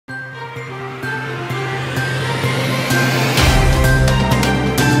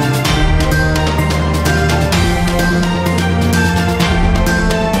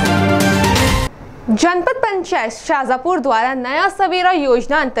पंचायत शाहजहाँपुर द्वारा नया सवेरा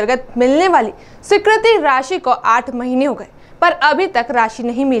योजना अंतर्गत मिलने वाली स्वीकृति राशि को 8 महीने हो गए, पर अभी तक राशि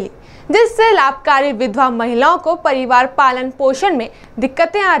नहीं मिली, जिससे लाभकारी विधवा महिलाओं को परिवार पालन पोषण में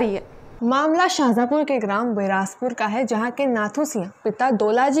दिक्कतें आ रही है। मामला शाहजहाँपुर के ग्राम विरासपुर का है, जहां के नाथू सिंह पिता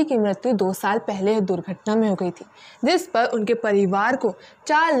दोलाजी की मृत्यु 2 साल पहले दुर्घटना में हो गई थी, जिस पर उनके परिवार को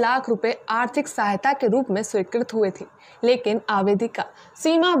 4 लाख रुपए आर्थिक सहायता के रूप में स्वीकृत हुए थे। लेकिन आवेदिका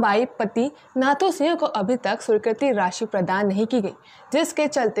सीमा बाई पति नाथू सिंह को अभी तक स्वीकृति राशि प्रदान नहीं की गई, जिसके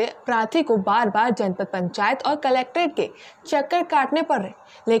चलते प्रार्थी को बार बार जनपद पंचायत और कलेक्ट्रेट के चक्कर काटने पड़ रहे,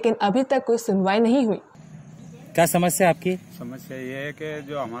 लेकिन अभी तक कोई सुनवाई नहीं हुई। क्या समस्या आपकी? समस्या ये है कि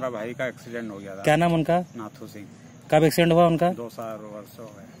जो हमारा भाई का एक्सीडेंट हो गया था। क्या नाम उनका? नाथू सिंह। कब एक्सीडेंट हुआ उनका? 2 वर्ष हो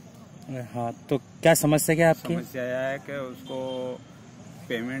गए। हाँ, तो क्या समस्या क्या आपकी? समस्या यह है कि उसको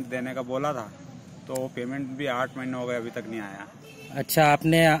पेमेंट देने का बोला था, तो पेमेंट भी 8 महीने हो गए, अभी तक नहीं आया। अच्छा,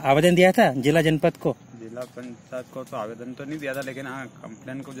 आपने आवेदन दिया था जिला जनपद को? जिला पंचायत को तो आवेदन तो नहीं दिया था, लेकिन हाँ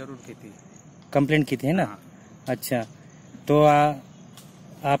कंप्लेन को जरूर की थी। कंप्लेंट की थी है ना? हाँ। अच्छा, तो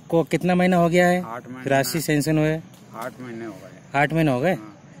आपको कितना महीना हो गया है 8 महीने राशि सैंक्शन हुए? 8 महीने हो गए। 8 महीने हो गए।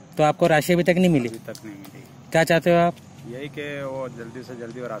 हाँ। तो आपको राशि अभी तक नहीं मिली? अभी तक नहीं मिली। क्या चाहते हो आप? यही कि वो जल्दी से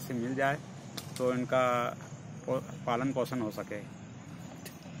जल्दी वो राशि मिल जाए तो इनका पालन पोषण हो सके।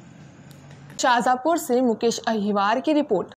 शाहजहाँपुर से मुकेश अहिवार की रिपोर्ट।